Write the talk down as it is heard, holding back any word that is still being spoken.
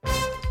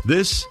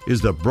This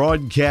is the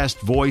broadcast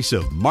voice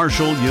of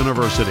Marshall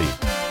University.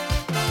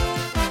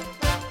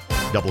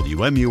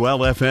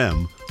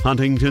 WMUL-FM,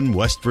 Huntington,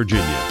 West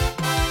Virginia.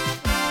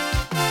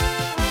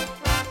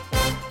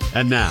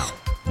 And now,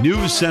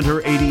 News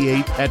Center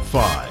 88 at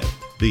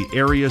 5, the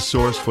area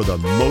source for the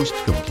most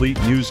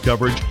complete news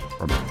coverage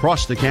from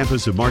across the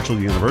campus of Marshall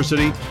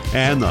University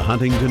and the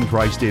Huntington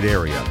Tri-State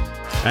area.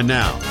 And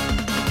now,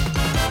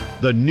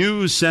 the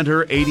News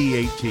Center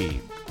 88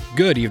 team.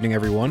 Good evening,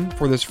 everyone.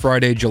 For this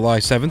Friday, July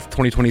 7th,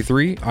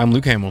 2023, I'm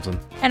Luke Hamilton.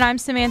 And I'm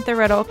Samantha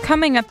Riddle.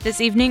 Coming up this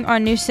evening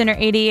on News Center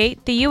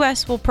 88, the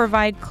U.S. will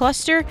provide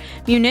cluster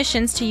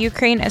munitions to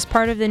Ukraine as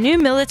part of the new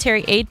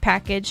military aid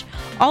package.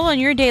 All on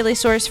your daily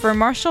source for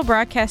Marshall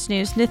Broadcast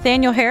News.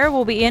 Nathaniel Harrah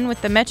will be in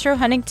with the Metro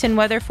Huntington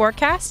weather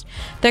forecast.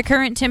 The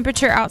current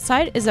temperature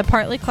outside is a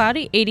partly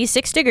cloudy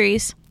 86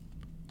 degrees.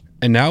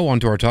 And now on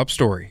to our top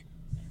story.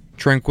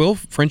 Tranquil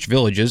French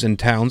villages and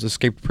towns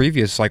escaped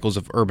previous cycles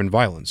of urban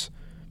violence,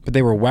 but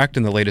they were whacked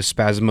in the latest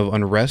spasm of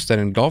unrest that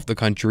engulfed the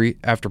country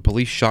after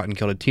police shot and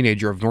killed a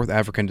teenager of North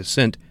African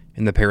descent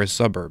in the Paris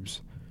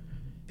suburbs.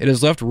 It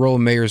has left rural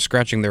mayors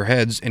scratching their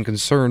heads and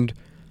concerned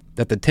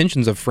that the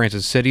tensions of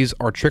France's cities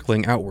are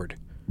trickling outward.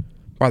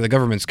 By the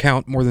government's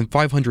count, more than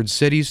 500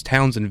 cities,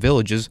 towns, and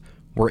villages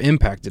were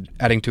impacted,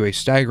 adding to a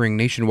staggering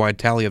nationwide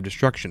tally of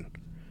destruction.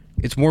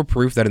 It's more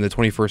proof that in the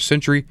 21st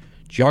century,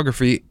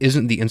 geography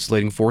isn't the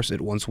insulating force it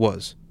once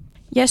was.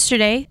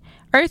 Yesterday,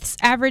 Earth's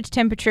average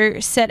temperature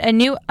set a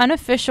new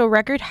unofficial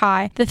record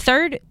high, the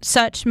third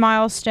such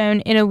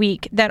milestone in a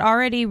week that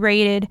already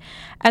rated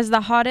as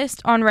the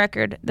hottest on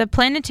record. The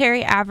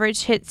planetary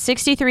average hit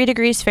 63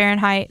 degrees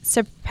Fahrenheit,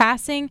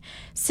 surpassing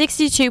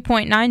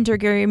 62.9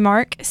 degree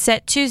mark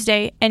set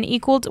Tuesday and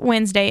equaled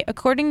Wednesday,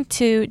 according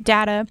to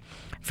data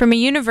from a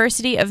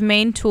University of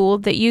Maine tool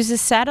that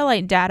uses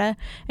satellite data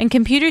and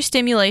computer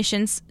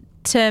simulations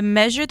to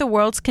measure the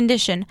world's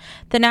condition.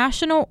 The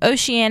National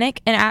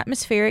Oceanic and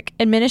Atmospheric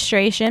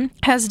Administration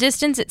has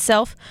distanced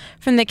itself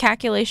from the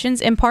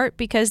calculations in part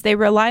because they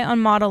rely on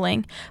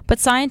modeling, but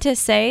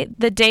scientists say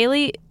the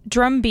daily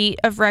drumbeat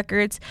of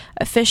records,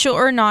 official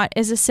or not,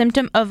 is a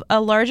symptom of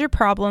a larger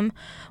problem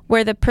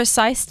where the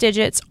precise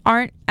digits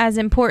aren't as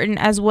important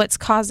as what's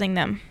causing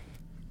them.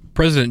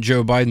 President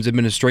Joe Biden's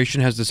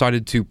administration has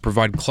decided to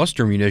provide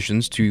cluster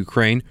munitions to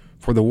Ukraine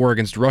for the war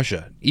against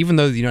Russia, even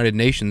though the United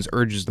Nations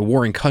urges the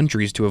warring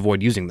countries to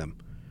avoid using them.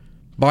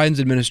 Biden's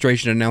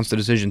administration announced the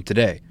decision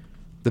today.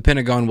 The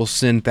Pentagon will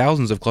send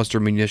thousands of cluster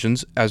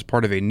munitions as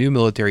part of a new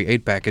military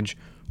aid package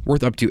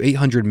worth up to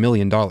 $800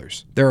 million.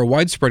 There are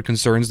widespread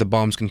concerns the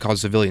bombs can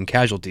cause civilian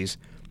casualties,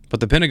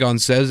 but the Pentagon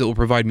says it will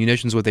provide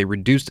munitions with a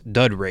reduced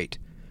dud rate.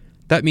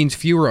 That means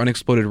fewer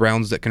unexploded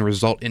rounds that can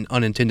result in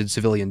unintended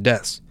civilian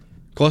deaths.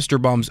 Cluster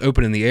bombs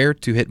open in the air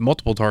to hit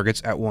multiple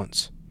targets at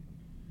once.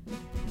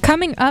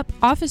 Coming up,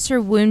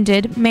 officer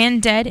wounded, man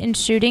dead in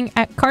shooting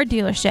at car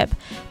dealership.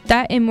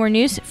 That and more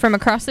news from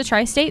across the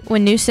tri-state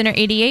when News Center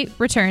 88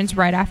 returns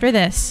right after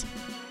this.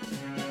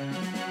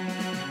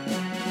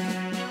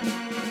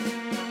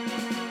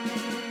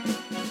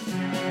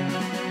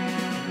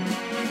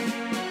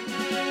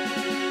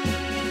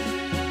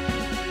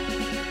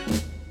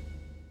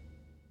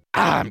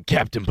 I'm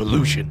Captain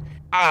Pollution.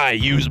 I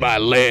use my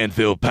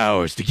landfill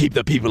powers to keep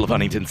the people of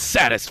Huntington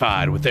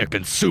satisfied with their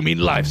consuming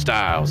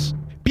lifestyles.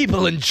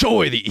 People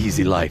enjoy the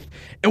easy life,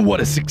 and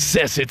what a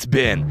success it's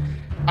been.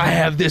 I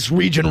have this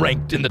region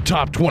ranked in the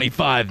top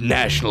 25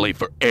 nationally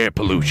for air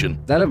pollution.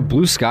 Is that a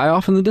blue sky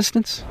off in the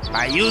distance?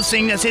 By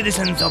using the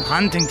citizens of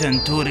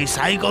Huntington to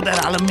recycle their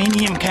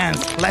aluminum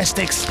cans,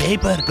 plastics,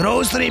 paper,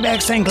 grocery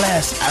bags, and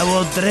glass, I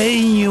will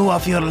drain you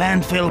of your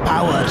landfill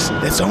powers.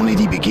 That's only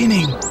the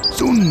beginning.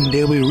 Soon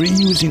they'll be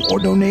reusing or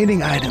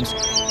donating items,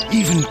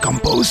 even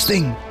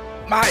composting.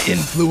 My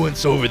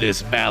influence over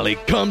this valley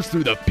comes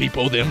through the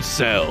people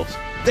themselves.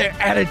 Their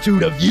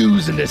attitude of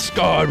use and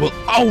discard will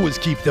always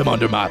keep them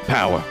under my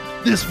power.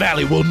 This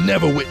valley will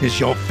never witness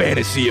your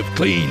fantasy of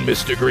clean,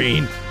 Mr.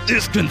 Green.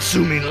 This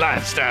consuming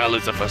lifestyle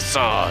is a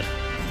facade,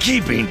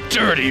 keeping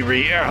dirty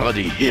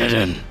reality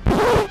hidden.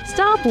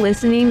 Stop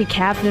listening to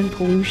Captain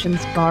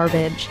Pollution's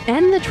garbage.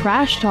 End the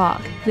trash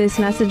talk. This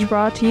message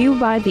brought to you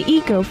by the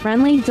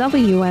eco-friendly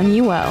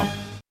WMUL.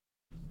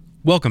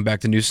 Welcome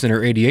back to News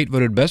Center 88,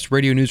 voted Best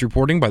Radio News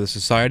Reporting by the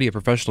Society of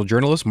Professional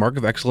Journalists Mark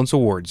of Excellence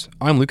Awards.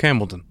 I'm Luke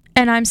Hamilton.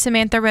 And I'm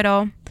Samantha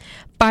Riddle.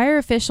 Fire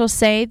officials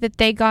say that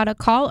they got a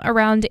call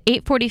around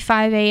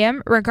 8:45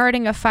 a.m.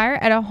 regarding a fire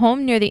at a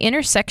home near the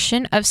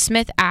intersection of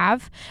Smith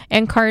Ave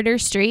and Carter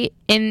Street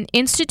in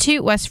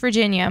Institute, West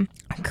Virginia.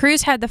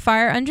 Crews had the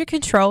fire under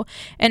control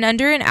in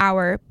under an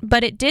hour,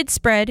 but it did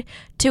spread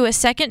to a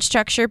second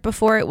structure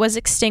before it was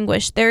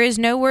extinguished. There is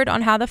no word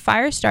on how the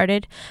fire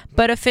started,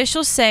 but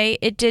officials say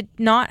it did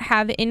not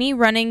have any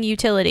running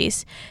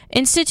utilities.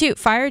 Institute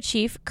Fire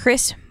Chief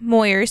Chris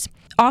Moyers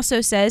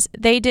also says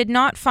they did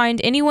not find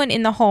anyone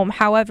in the home.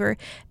 However,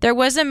 there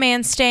was a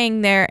man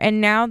staying there, and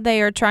now they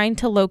are trying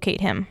to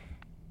locate him.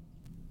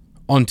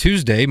 On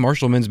Tuesday,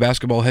 Marshall men's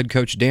basketball head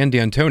coach Dan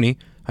D'Antoni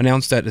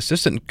announced that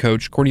assistant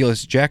coach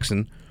Cornelius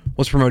Jackson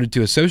was promoted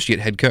to associate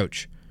head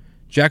coach.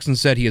 Jackson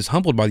said he is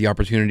humbled by the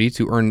opportunity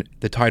to earn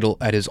the title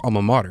at his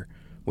alma mater,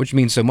 which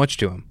means so much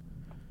to him.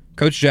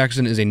 Coach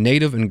Jackson is a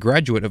native and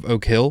graduate of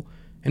Oak Hill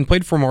and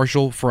played for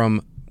Marshall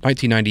from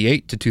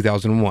 1998 to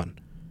 2001.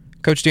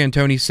 Coach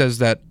D'Antoni says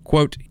that,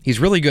 quote, he's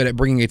really good at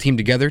bringing a team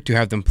together to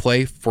have them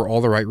play for all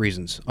the right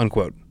reasons,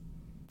 unquote.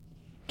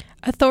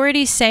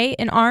 Authorities say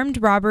an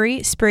armed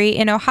robbery spree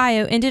in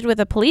Ohio ended with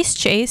a police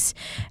chase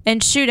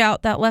and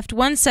shootout that left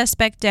one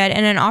suspect dead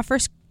and an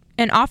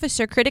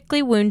officer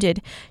critically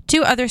wounded.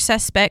 2 other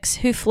suspects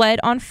who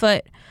fled on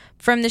foot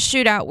from the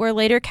shootout were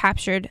later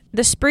captured.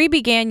 The spree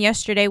began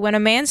yesterday when a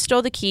man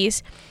stole the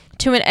keys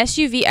to an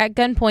SUV at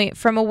gunpoint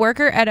from a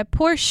worker at a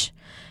Porsche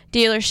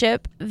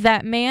dealership.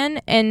 That man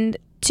and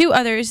 2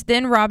 others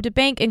then robbed a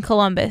bank in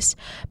Columbus,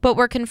 but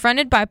were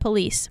confronted by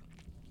police.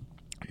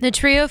 The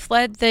trio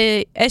fled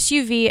the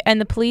SUV and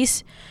the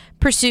police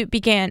pursuit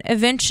began,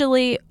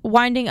 eventually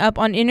winding up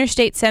on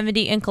Interstate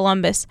 70 in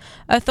Columbus.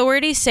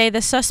 Authorities say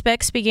the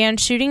suspects began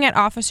shooting at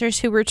officers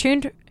who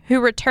returned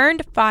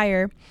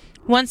fire.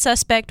 One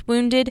suspect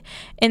wounded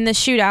in the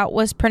shootout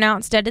was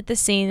pronounced dead at the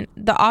scene.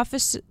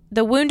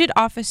 The wounded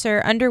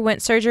officer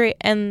underwent surgery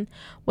and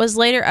was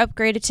later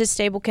upgraded to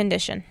stable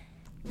condition.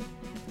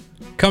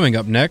 Coming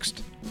up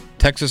next,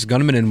 Texas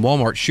gunman in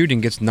Walmart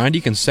shooting gets 90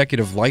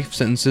 consecutive life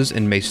sentences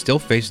and may still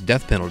face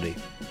death penalty.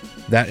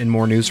 That and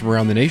more news from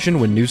around the nation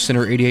when News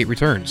Center 88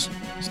 returns.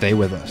 Stay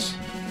with us.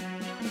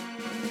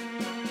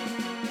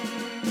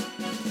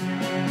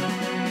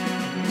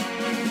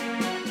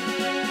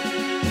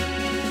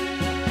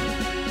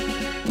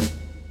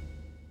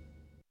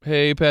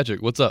 Hey,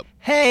 Patrick, what's up?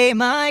 Hey,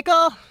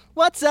 Michael,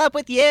 what's up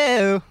with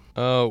you?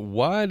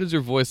 Why does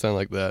your voice sound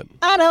like that?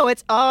 I know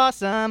it's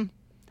awesome.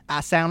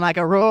 I sound like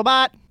a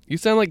robot. You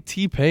sound like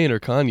T-Pain or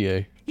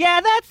Kanye. Yeah,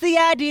 that's the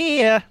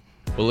idea.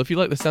 Well, if you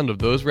like the sound of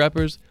those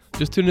rappers,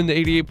 just tune in to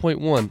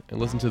 88.1 and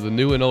listen to the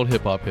new and old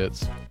hip-hop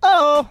hits.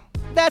 Oh,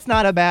 that's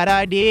not a bad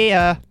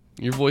idea.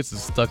 Your voice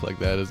is stuck like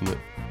that, isn't it?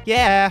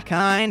 Yeah,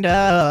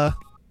 kinda.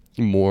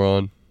 You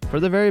moron. For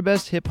the very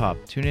best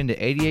hip-hop, tune in to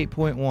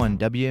 88.1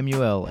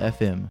 WMUL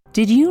FM.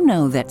 Did you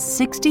know that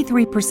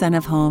 63%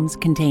 of homes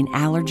contain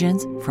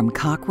allergens from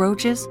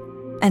cockroaches?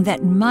 And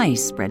that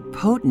mice spread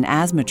potent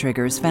asthma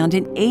triggers found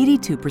in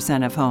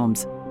 82% of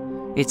homes?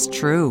 It's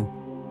true.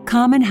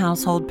 Common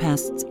household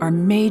pests are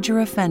major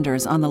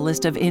offenders on the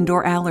list of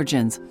indoor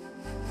allergens.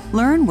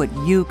 Learn what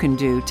you can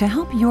do to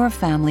help your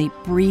family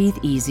breathe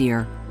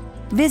easier.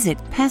 Visit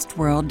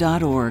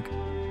pestworld.org.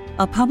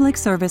 A public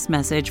service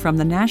message from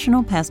the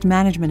National Pest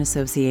Management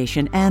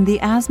Association and the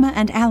Asthma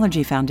and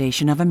Allergy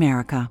Foundation of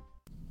America.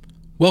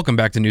 Welcome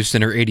back to News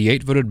Center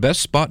 88, voted best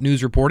spot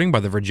news reporting by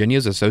the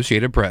Virginia's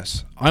Associated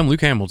Press. I'm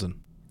Luke Hamilton.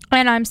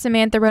 And I'm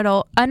Samantha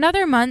Riddle.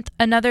 Another month,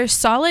 another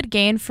solid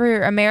gain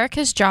for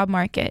America's job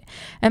market.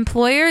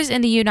 Employers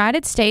in the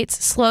United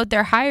States slowed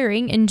their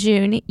hiring in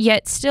June,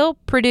 yet still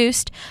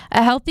produced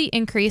a healthy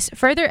increase,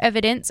 further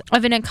evidence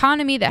of an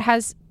economy that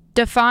has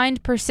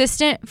defined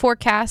persistent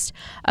forecast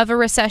of a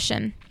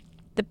recession.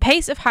 The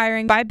pace of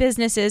hiring by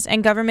businesses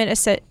and government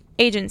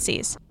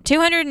agencies.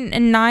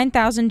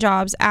 209,000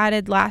 jobs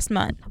added last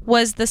month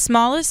was the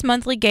smallest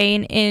monthly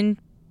gain in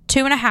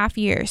 2.5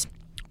 years,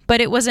 but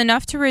it was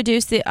enough to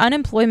reduce the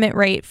unemployment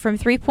rate from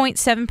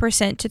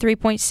 3.7% to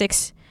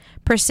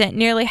 3.6%,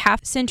 nearly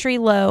half-century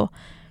low.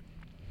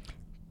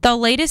 The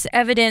latest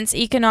evidence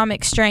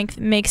economic strength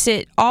makes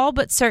it all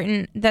but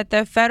certain that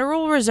the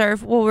Federal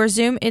Reserve will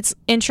resume its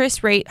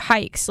interest rate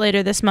hikes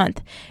later this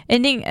month,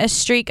 ending a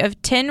streak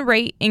of 10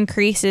 rate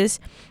increases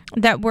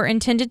that were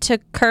intended to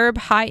curb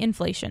high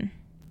inflation.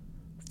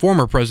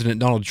 Former President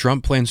Donald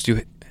Trump plans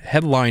to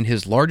headline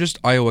his largest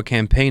Iowa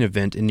campaign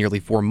event in nearly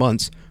 4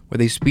 months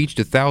with a speech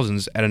to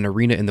thousands at an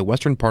arena in the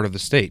western part of the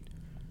state.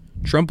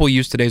 Trump will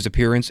use today's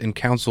appearance in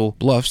Council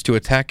Bluffs to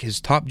attack his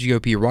top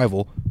GOP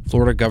rival,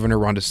 Florida Governor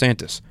Ron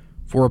DeSantis,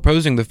 for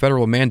opposing the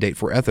federal mandate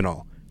for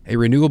ethanol, a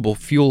renewable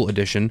fuel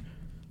addition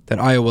that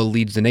Iowa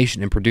leads the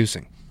nation in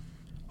producing.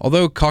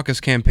 Although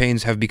caucus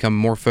campaigns have become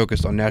more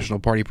focused on national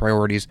party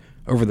priorities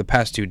over the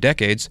past 2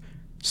 decades,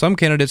 some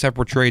candidates have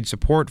portrayed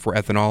support for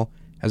ethanol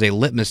as a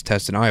litmus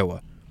test in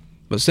Iowa.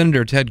 But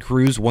Senator Ted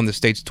Cruz won the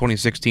state's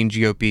 2016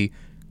 GOP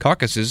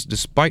caucuses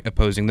despite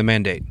opposing the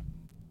mandate.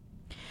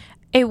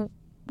 A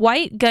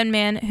white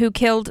gunman who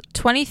killed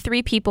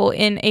 23 people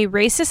in a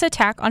racist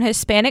attack on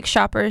Hispanic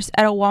shoppers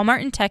at a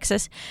Walmart in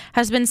Texas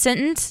has been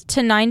sentenced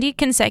to 90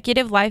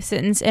 consecutive life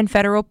sentences in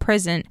federal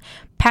prison.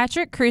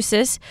 Patrick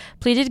Cruces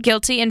pleaded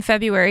guilty in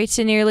February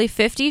to nearly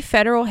 50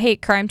 federal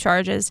hate crime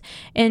charges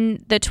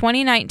in the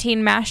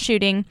 2019 mass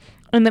shooting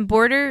in the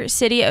border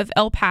city of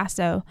El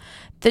Paso.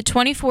 The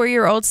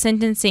 24-year-old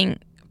sentencing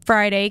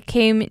Friday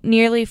came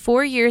nearly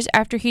 4 years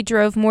after he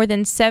drove more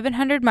than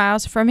 700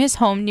 miles from his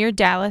home near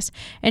Dallas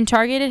and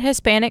targeted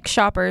Hispanic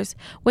shoppers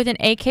with an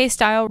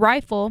AK-style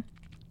rifle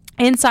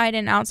inside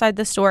and outside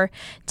the store.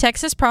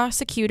 Texas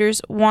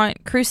prosecutors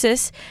want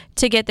Cruces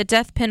to get the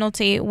death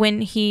penalty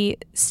when he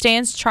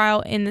stands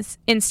trial in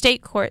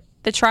state court.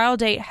 The trial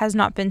date has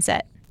not been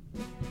set.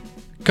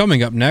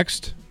 Coming up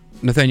next,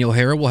 Nathaniel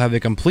Harrah will have a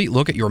complete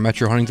look at your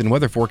Metro Huntington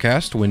weather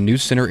forecast when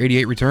News Center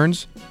 88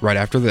 returns right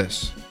after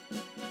this.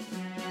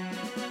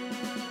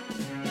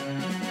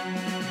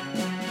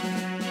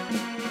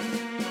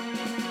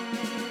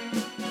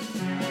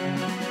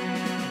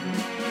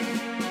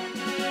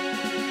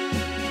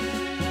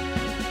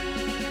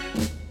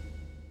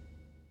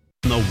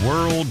 The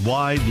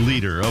worldwide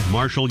leader of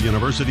Marshall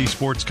University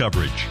sports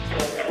coverage.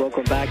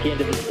 Welcome back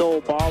into the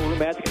Soul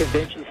Ballroom at the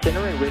Convention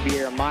Center in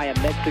Riviera Maya,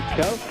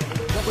 Mexico.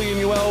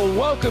 WMUL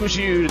welcomes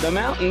you to the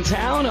mountain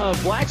town of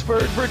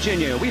Blacksburg,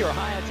 Virginia. We are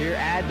high up here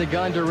at the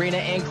Gund Arena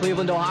in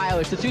Cleveland, Ohio.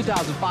 It's the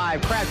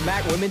 2005 Craft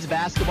Mac Women's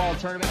Basketball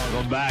Tournament.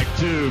 Welcome back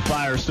to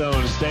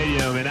Firestone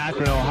Stadium in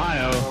Akron,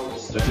 Ohio.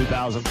 The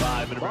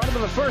 2005. Bottom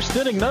of the first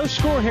inning, no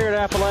score here at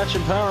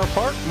Appalachian Power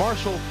Park.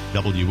 Marshall.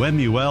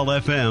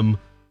 WMUL FM,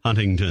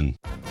 Huntington.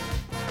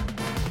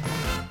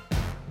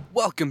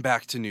 Welcome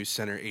back to News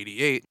Center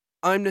 88.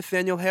 I'm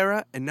Nathaniel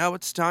Harrah, and now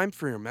it's time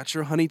for your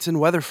Metro Huntington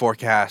weather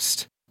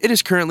forecast. It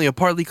is currently a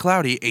partly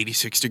cloudy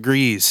 86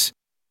 degrees.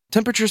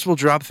 Temperatures will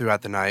drop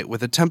throughout the night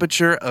with a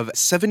temperature of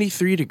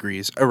 73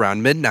 degrees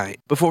around midnight,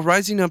 before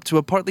rising up to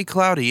a partly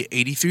cloudy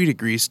 83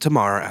 degrees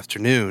tomorrow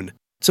afternoon.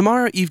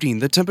 Tomorrow evening,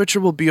 the temperature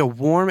will be a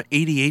warm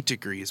 88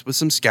 degrees with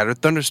some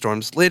scattered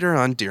thunderstorms later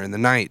on during the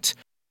night.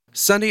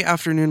 Sunday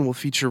afternoon will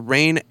feature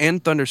rain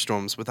and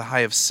thunderstorms with a high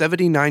of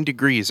 79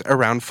 degrees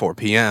around 4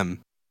 p.m.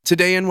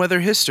 Today in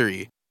weather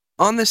history.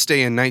 On this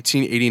day in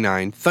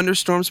 1989,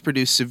 thunderstorms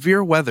produced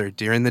severe weather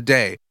during the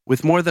day,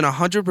 with more than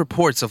 100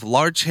 reports of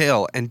large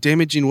hail and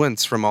damaging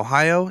winds from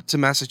Ohio to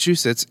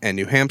Massachusetts and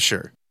New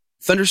Hampshire.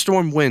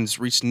 Thunderstorm winds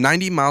reached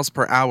 90 miles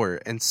per hour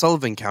in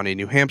Sullivan County,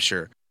 New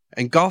Hampshire,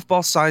 and golf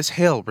ball-sized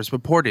hail was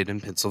reported in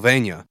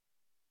Pennsylvania.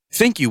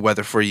 Thank you,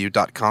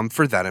 weatherforyou.com,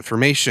 for that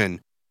information.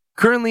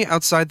 Currently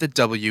outside the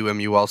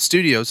WMUL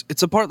studios,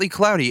 it's a partly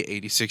cloudy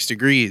 86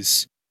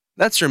 degrees.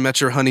 That's your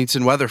Metro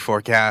Huntington weather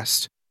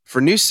forecast. For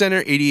News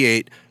Center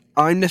 88,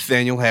 I'm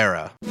Nathaniel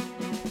Harrah.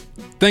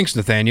 Thanks,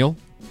 Nathaniel.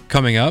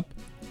 Coming up,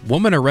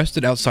 woman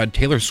arrested outside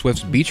Taylor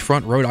Swift's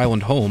beachfront Rhode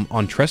Island home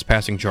on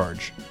trespassing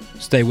charge.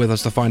 Stay with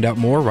us to find out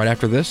more right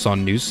after this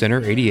on News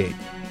Center 88.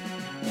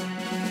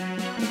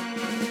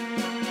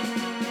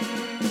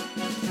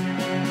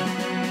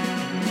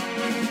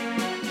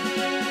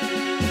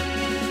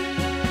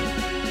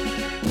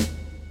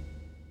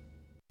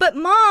 But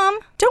Mom...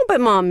 Don't but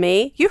Mom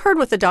me. You heard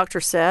what the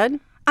doctor said.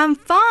 I'm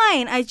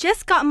fine. I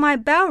just got my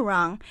bell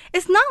rung.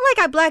 It's not like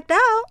I blacked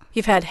out.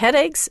 You've had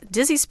headaches,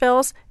 dizzy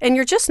spells, and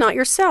you're just not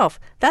yourself.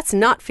 That's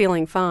not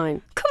feeling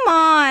fine. Come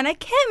on, I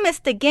can't miss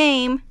the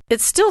game.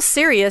 It's still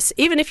serious,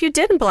 even if you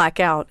didn't black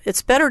out.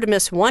 It's better to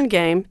miss one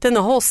game than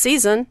the whole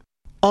season.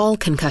 All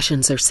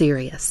concussions are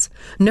serious.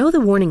 Know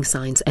the warning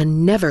signs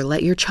and never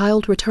let your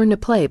child return to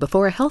play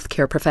before a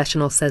healthcare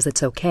professional says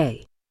it's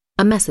okay.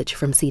 A message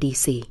from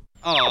CDC.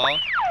 Aw,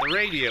 the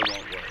radio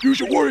won't work. You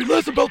should worry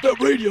less about that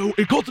radio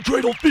and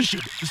concentrate on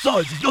fishing.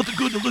 Besides, there's nothing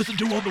good to listen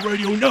to on the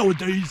radio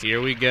nowadays.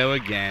 Here we go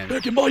again.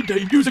 Back in my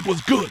day, music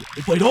was good.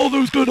 They played all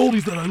those good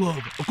oldies that I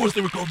love. Of course,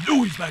 they were called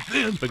newies back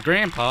then. But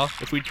Grandpa,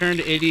 if we turn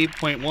to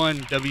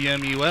 88.1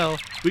 WMUL,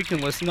 we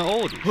can listen to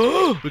oldies.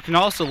 Huh? We can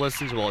also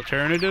listen to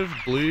alternative,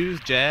 blues,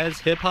 jazz,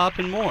 hip-hop,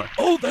 and more.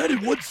 All that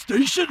in one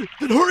station?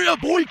 Then hurry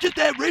up, boy, get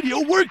that radio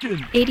working.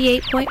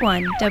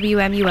 88.1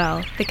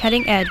 WMUL, the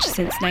cutting edge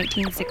since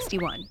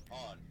 1961.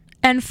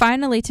 And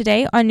finally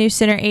today on News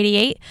Center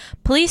 88,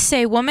 police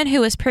say a woman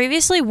who was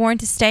previously warned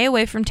to stay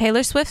away from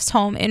Taylor Swift's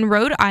home in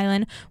Rhode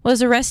Island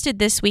was arrested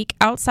this week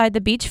outside the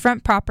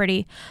beachfront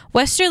property.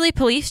 Westerly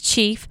Police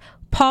Chief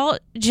Paul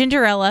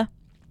Gingerella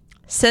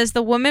says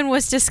the woman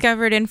was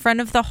discovered in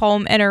front of the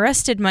home and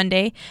arrested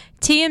Monday.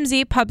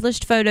 TMZ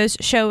published photos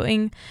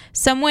showing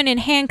someone in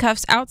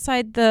handcuffs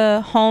outside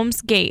the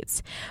home's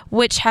gates,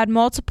 which had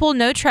multiple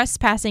no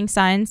trespassing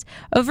signs.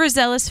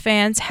 Overzealous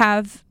fans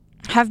have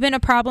been a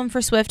problem for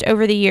Swift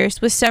over the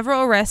years, with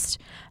several arrests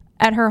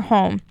at her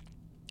home.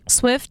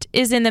 Swift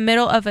is in the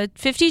middle of a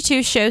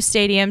 52-show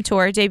stadium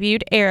tour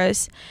debuted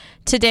Eras.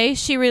 Today,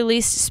 she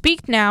released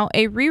Speak Now,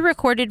 a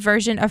re-recorded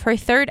version of her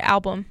third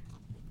album.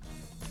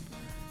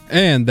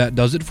 And that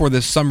does it for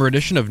this summer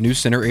edition of News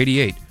Center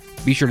 88.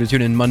 Be sure to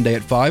tune in Monday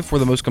at 5 for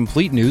the most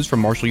complete news from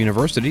Marshall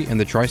University and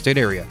the tri-state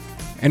area.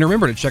 And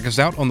remember to check us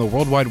out on the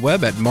World Wide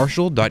Web at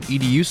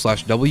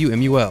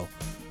marshall.edu/WMUL.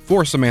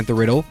 For Samantha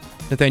Riddle,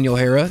 Nathaniel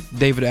Harrah,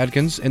 David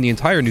Adkins, and the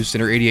entire News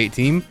Center 88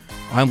 team,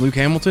 I'm Luke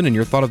Hamilton, and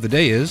your thought of the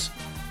day is,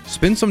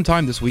 spend some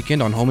time this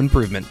weekend on home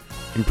improvement.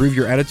 Improve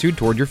your attitude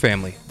toward your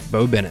family.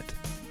 Bo Bennett.